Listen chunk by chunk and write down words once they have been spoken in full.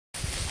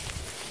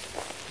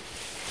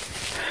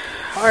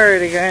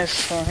Alrighty guys,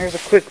 so here's a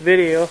quick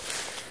video.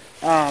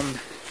 I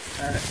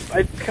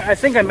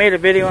think I made a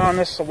video on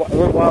this a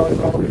little while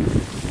ago.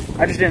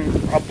 I just didn't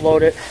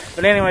upload it.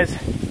 But anyways,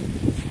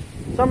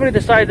 somebody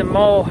decided to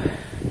mow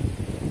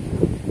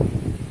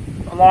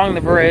along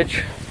the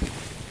bridge.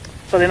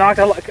 So they knocked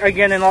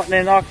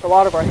they knocked a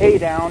lot of our hay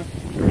down. Of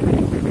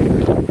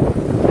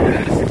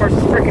course,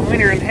 it's freaking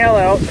winter and hell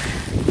out.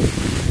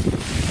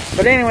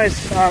 But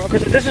anyways,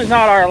 because this is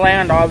not our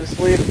land,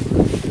 obviously.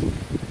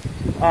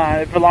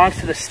 It belongs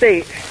to the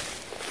state,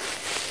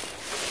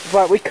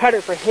 but we cut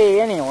it for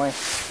hay anyway.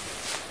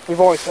 We've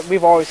always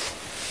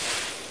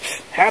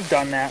have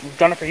done that. We've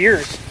done it for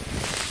years.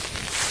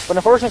 But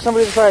unfortunately,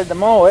 somebody decided to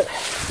mow it.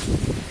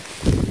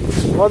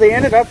 Well, they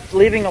ended up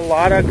leaving a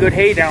lot of good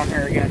hay down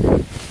here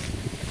again.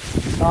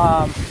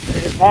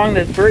 Along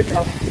the bridge,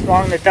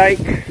 along the dike.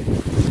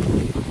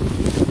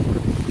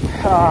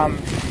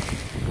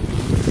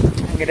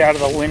 Get out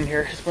of the wind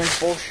here. This wind's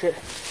bullshit.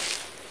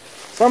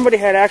 Somebody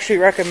had actually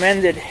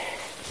recommended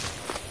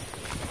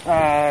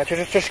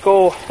to just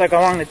go like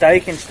along the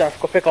dike and stuff,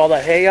 go pick all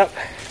that hay up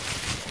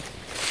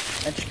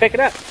and just pick it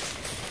up.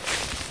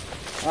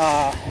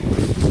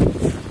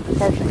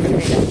 Probably shouldn't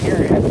be down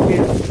here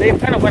yet. They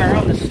kind of went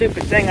around this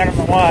stupid thing. I don't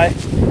know why.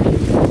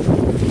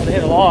 Well, they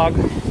hit a log.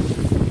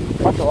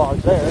 A bunch of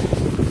logs there.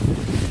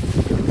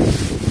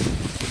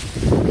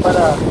 But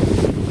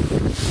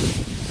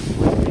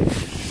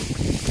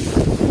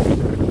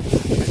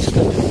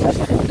that's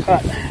not gonna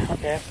cut.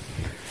 Okay.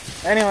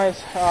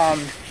 Anyways,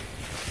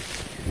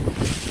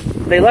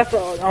 they left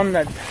on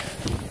the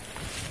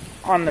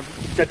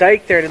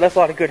dike there. They left a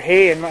lot of good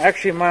hay, and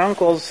actually, my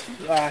uncle's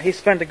he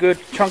spent a good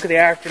chunk of the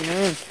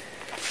afternoon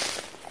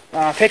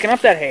picking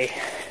up that hay.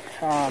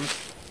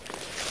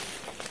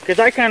 Because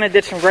I kind of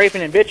did some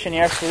griping and bitching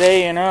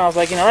yesterday. You know, I was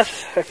like,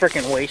 that's a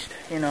freaking waste.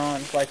 And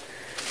it's like,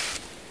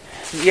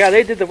 yeah,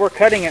 they did the work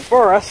cutting it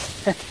for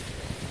us.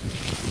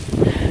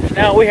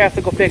 Now we have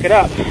to go pick it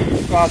up.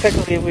 Well,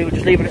 technically we would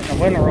just leave it in the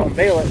windrow and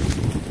bale it.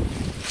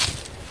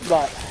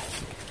 But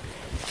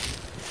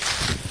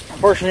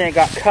unfortunately it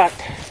got cut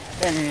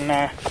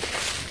and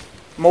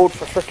mowed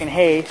for freaking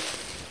hay.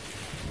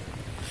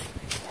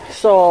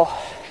 So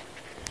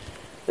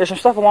there's some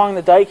stuff along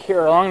the dike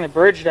here, along the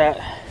bridge that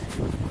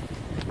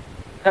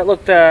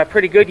looked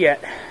pretty good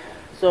yet.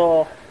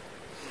 So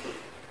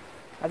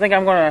I think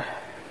I'm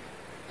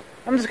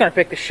just gonna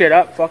pick this shit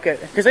up. Fuck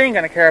it, because they ain't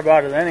gonna care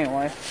about it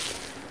anyway.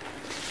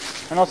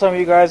 I know some of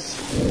you guys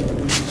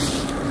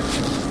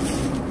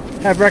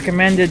have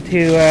recommended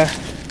to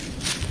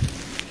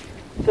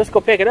just go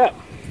pick it up.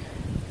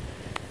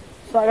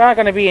 It's not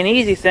going to be an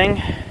easy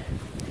thing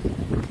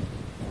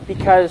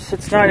because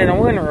it's not in a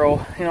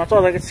windrow. It's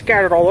all like it's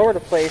scattered all over the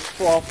place,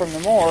 well, from the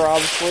mower,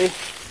 obviously.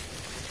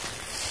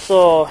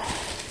 So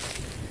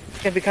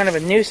it's going to be kind of a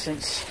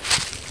nuisance.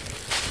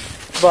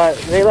 But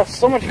they left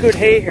so much good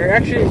hay here.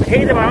 Actually, the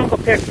hay that my uncle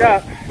picked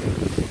up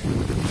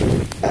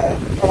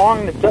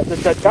along the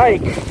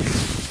dike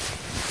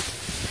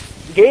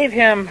gave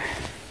him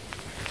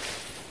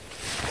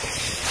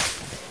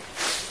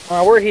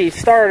where he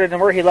started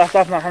and where he left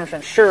off. I'm not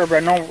 100% sure,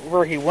 but I know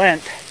where he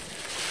went.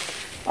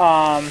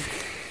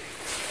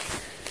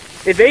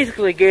 It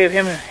basically gave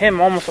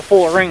him almost a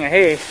full ring of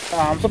hay,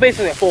 so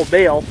basically a full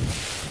bale.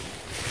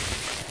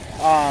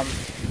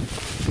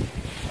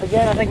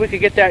 Again, I think we could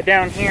get that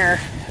down here.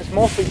 It's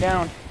mostly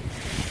down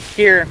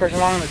here, of course,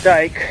 along the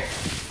dike.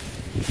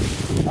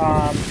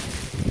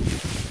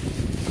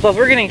 So if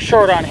we're getting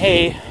short on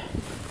hay,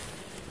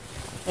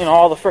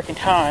 all the freaking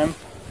time,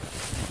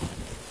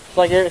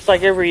 it's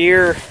like every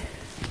year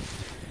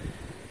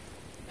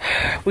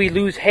we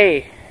lose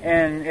hay,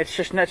 and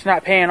it's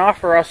not paying off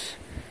for us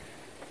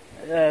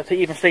to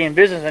even stay in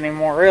business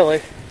anymore,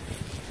 really.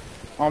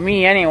 Well,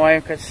 me anyway,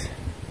 because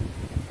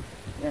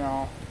we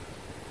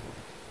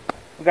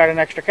got an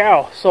extra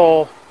cow.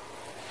 So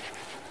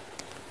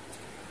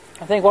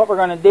I think what we're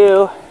gonna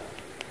do,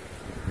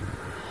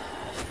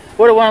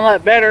 would have went a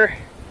lot better.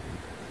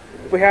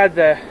 We had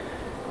the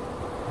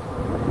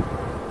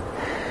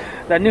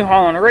New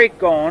Holland rake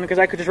going, because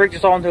I could just rake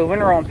this all into a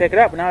windrow and pick it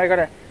up. But now you're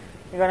gonna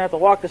have to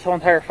walk this whole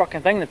entire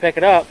fucking thing to pick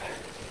it up.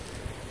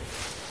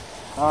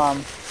 What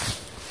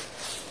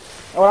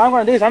I'm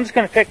gonna do is I'm just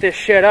gonna pick this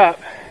shit up.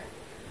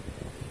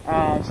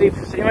 I'm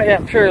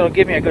sure it'll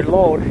give me a good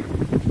load. Here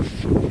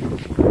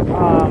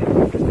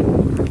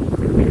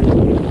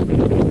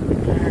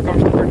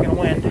comes the freaking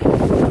wind.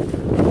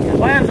 The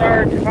plans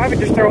are to probably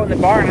just throw it in the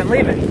barn and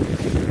leave it.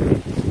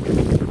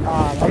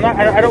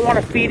 I don't want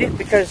to feed it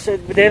because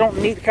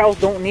the cows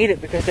don't need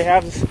it because they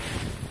have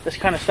this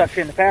kind of stuff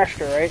here in the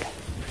pasture, right?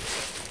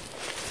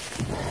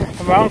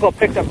 And my uncle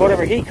picked up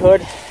whatever he could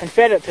and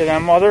fed it to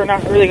them. Well, they're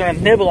not really going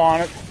to nibble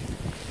on it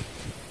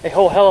a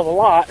whole hell of a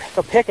lot.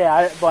 They'll pick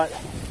at it, but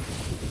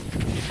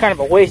it's kind of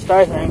a waste,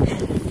 I think.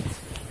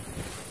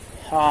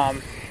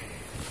 I'm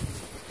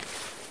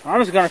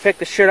just going to pick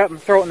this shit up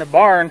and throw it in the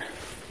barn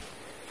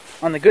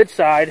on the good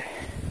side,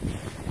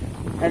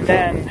 and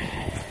then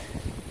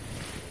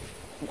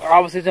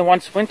obviously then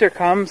once winter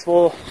comes,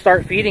 we'll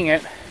start feeding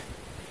it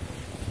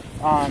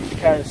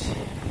Because,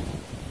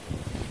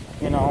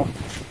 you know,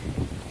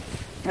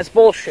 it's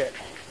bullshit.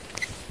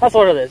 That's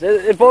what it is.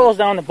 It boils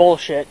down to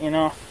bullshit, you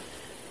know.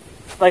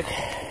 Like,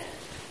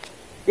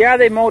 yeah,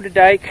 they mowed the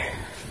dike.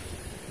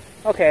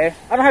 Okay,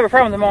 I don't have a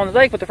problem with them mowing the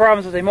dike, but the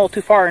problem is they mowed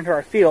too far into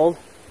our field.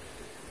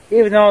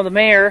 Even though the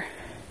mayor,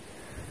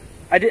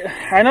 I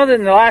know that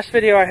in the last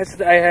video I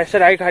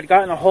said I had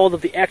gotten a hold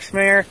of the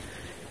ex-mayor.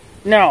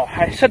 No,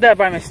 I said that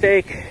by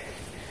mistake.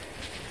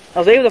 I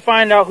was able to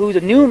find out who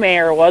the new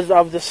mayor was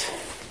of this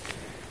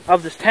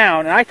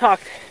town, and I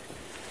talked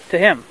to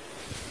him.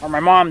 Or my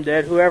mom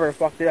did, whoever the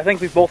fuck did. I think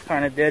we both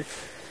kind of did.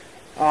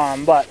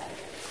 But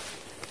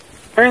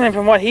apparently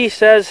from what he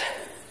says,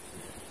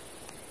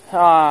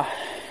 whoever,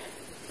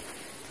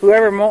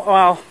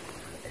 well,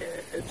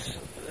 it's,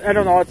 I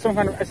don't know, it's some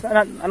kind of, it's not,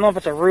 I don't know if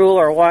it's a rule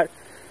or what,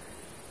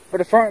 but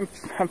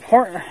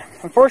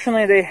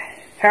unfortunately they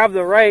have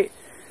the right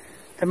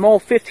to mow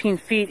 15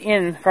 feet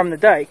in from the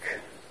dike.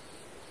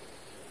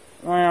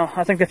 Well,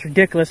 I think that's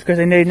ridiculous because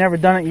they'd never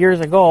done it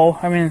years ago.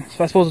 I mean,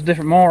 so I suppose it's a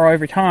different mower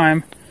every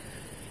time.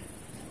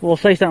 We'll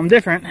say something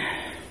different.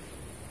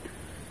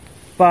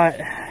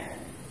 But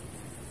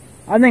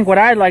I think what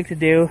I'd like to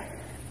do,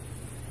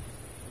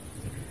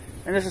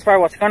 and this is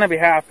probably what's going to be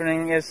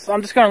happening, is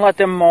I'm just going to let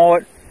them mow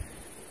it,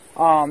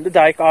 the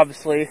dike,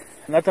 obviously,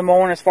 and let them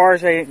mow it as far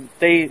as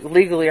they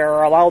legally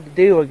are allowed to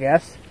do, I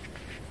guess.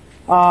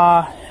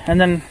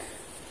 And then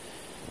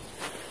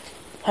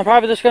I'm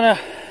probably just going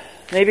to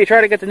maybe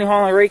try to get the New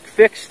Holland rake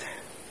fixed,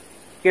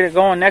 get it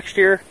going next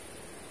year,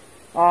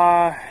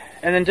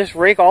 and then just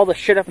rake all the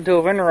shit up into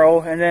a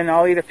windrow, and then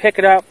I'll either pick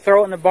it up,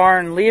 throw it in the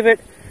barn, and leave it,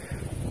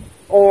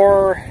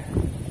 or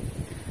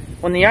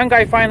when the young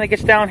guy finally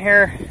gets down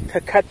here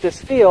to cut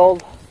this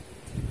field,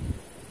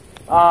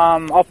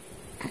 I'll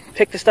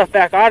pick the stuff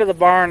back out of the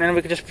barn, and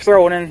we could just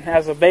throw it in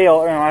as a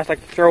bale. You know, I just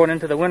like to throw it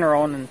into the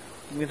windrow, and then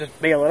we just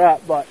bale it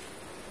up. But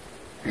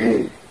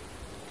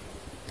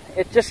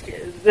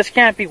this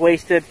can't be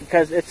wasted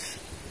because it's.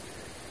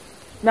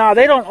 Now,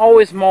 they don't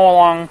always mow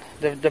along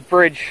the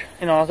bridge.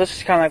 You know, this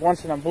is kind of like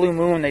once in a blue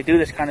moon they do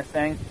this kind of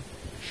thing.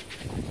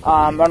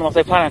 I don't know if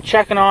they plan on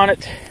checking on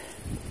it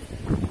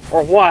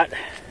or what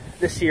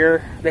this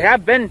year. They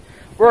have been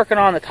working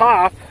on the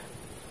top.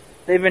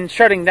 They've been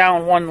shutting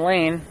down one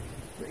lane,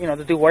 you know,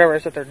 to do whatever it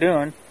is that they're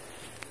doing.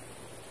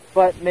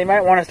 But they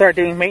might want to start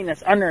doing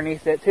maintenance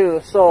underneath it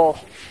too. So,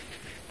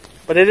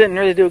 but they didn't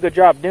really do a good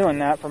job doing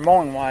that for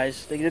mowing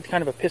wise. They did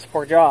kind of a piss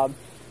poor job.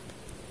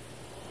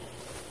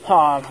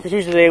 Because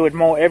usually they would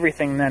mow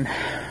everything then,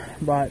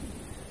 but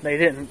they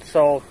didn't.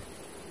 So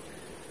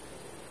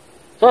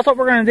that's what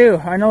we're going to do.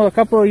 I know a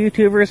couple of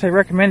YouTubers I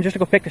recommend just to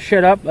go pick the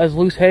shit up as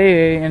loose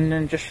hay and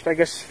then just, I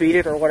guess, feed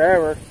it or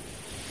whatever.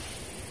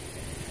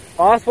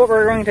 Well, that's what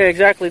we're going to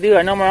exactly do.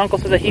 I know my uncle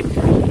said that he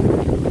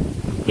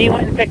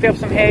went and picked up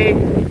some hay.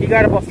 He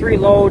got about 3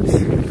 loads.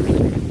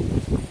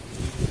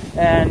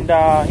 And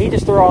he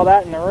just threw all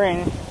that in the ring.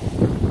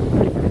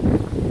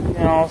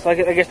 You know, so I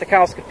guess the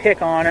cows could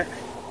pick on it.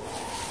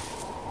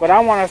 But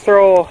I want to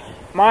throw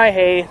my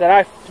hay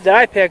that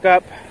I pick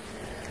up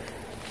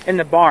in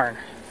the barn.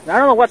 I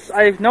don't know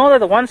I know that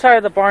the one side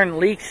of the barn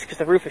leaks because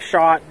the roof is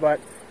shot, but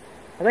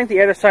I think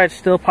the other side's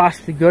still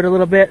possibly good a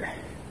little bit.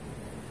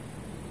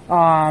 So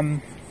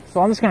I'm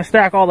just going to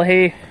stack all the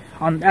hay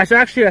on. That's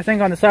actually, I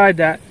think, on the side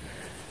that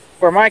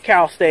where my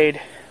cow stayed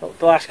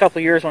the last couple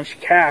of years when she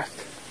cast.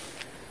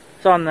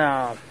 It's on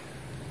the.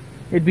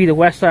 It'd be the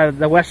west side of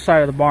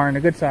the barn,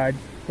 the good side,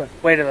 but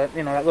way to the,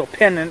 you know, that little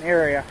pin in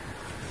area.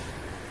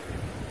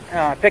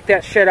 Pick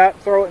that shit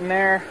up, throw it in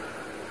there,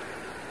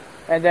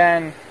 and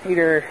then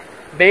either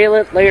bale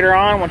it later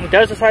on when he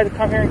does decide to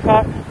come here and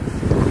cut,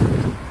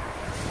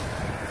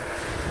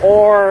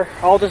 or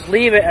I'll just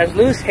leave it as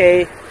loose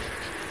hay,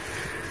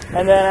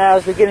 and then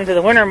as we get into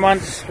the winter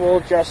months, we'll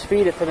just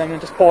feed it to them and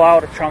just pull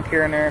out a chunk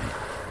here and there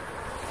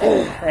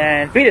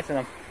and feed it to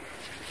them.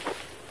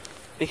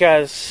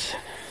 Because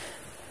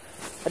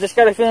I just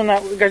got a feeling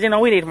that, because, you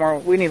know, we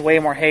need way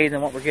more hay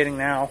than what we're getting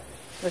now.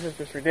 This is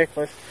just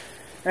ridiculous.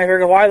 And I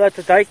figured, why let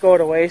the dike go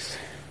to waste?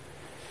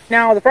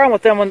 Now, the problem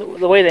with them,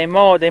 the way they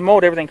mowed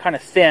everything kind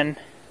of thin.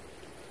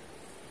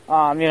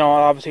 You know,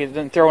 obviously it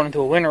didn't throw it into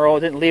a windrow, it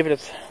didn't leave it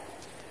as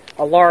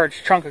a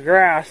large chunk of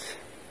grass.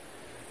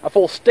 A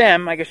full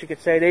stem, I guess you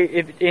could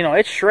say. You know,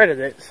 it shredded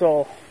it.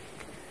 So,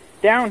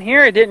 down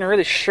here it didn't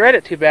really shred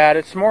it too bad.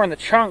 It's more in the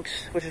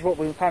chunks, which is what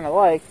we kind of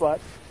like, but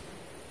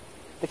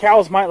the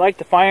cows might like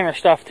the finer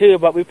stuff too,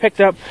 but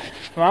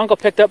my uncle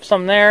picked up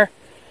some there.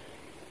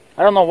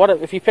 I don't know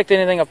if he picked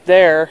anything up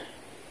there,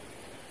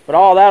 but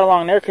all that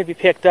along there could be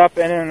picked up,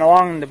 and then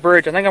along the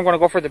bridge. I think I'm going to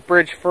go for the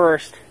bridge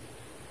first,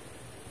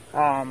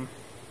 and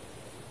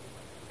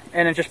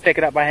then just pick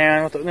it up by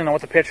hand with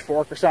with a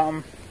pitchfork or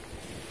something,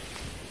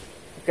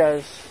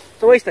 because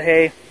it's a waste of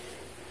hay.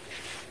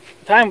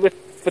 By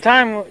the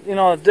time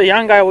the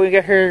young guy will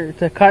get here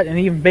to cut and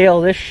even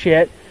bale this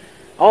shit,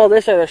 all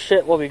this other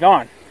shit will be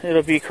gone.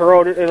 It'll be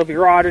corroded, it'll be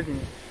rotted, and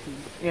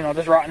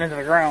just rotting into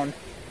the ground.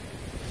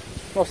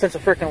 No sense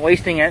of freaking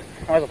wasting it.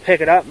 I might as well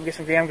pick it up and get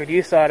some damn good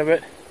use out of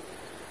it.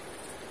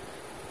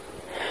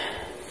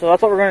 So that's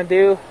what we're going to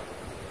do.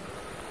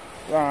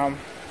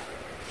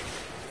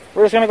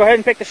 We're just going to go ahead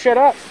and pick the shit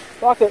up.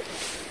 Fuck it.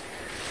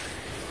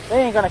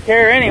 They ain't going to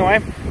care anyway.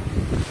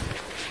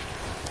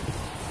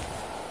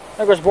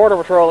 There goes Border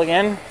Patrol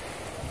again.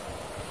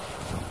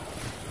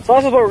 So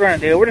this is what we're going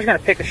to do. We're just going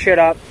to pick the shit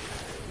up.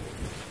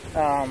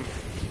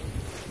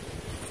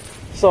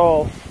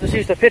 So just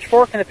use the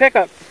pitchfork and the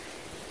pickup.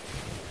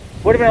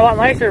 Would have been a lot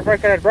nicer if I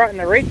could have brought in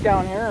the rake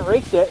down here and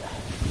raked it.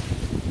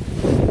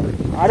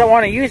 I don't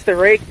want to use the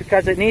rake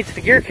because it needs,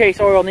 the gear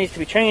case oil needs to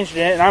be changed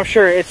in it, and I'm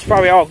sure it's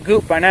probably all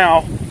goop by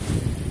now.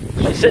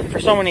 It's been sitting for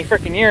so many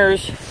freaking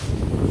years.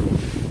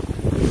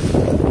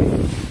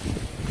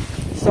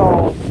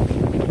 So,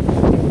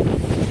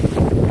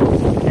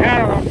 yeah, I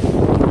don't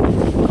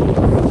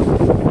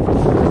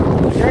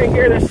know. Right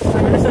here, this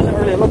doesn't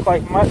really look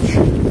like much.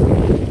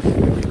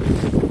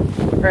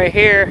 Right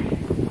here,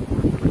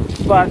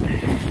 but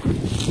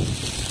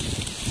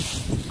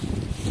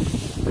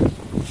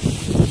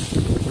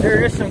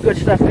there is some good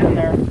stuff in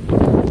there.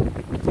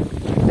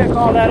 Pick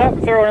all that up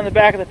and throw it in the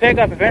back of the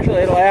pickup. Eventually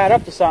it'll add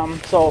up to something.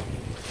 So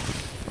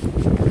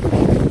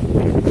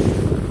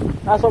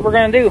that's what we're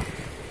going to do.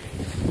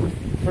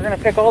 We're going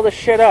to pick all this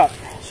shit up.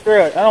 Screw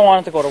it. I don't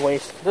want it to go to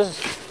waste. This is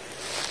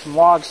some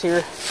logs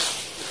here.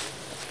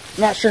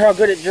 I'm not sure how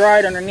good it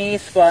dried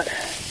underneath, but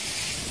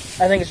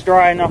I think it's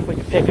dry enough we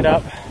can pick it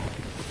up.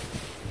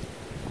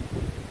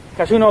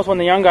 Because who knows when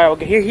the young guy will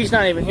get here. He's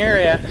not even here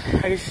yet.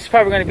 I guess he's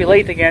probably going to be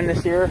late again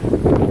this year.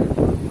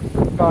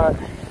 But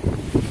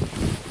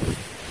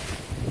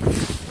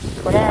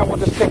for now, we'll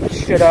just pick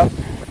this shit up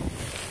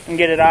and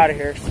get it out of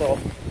here. So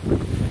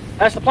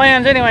that's the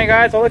plans anyway,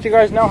 guys. I'll let you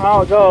guys know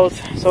how it goes.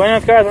 So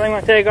anyways, guys, I think I'm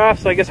going to take off.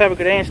 So I guess have a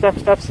good day and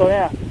stuff. So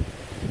yeah.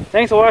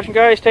 Thanks for watching,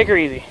 guys. Take her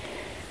easy.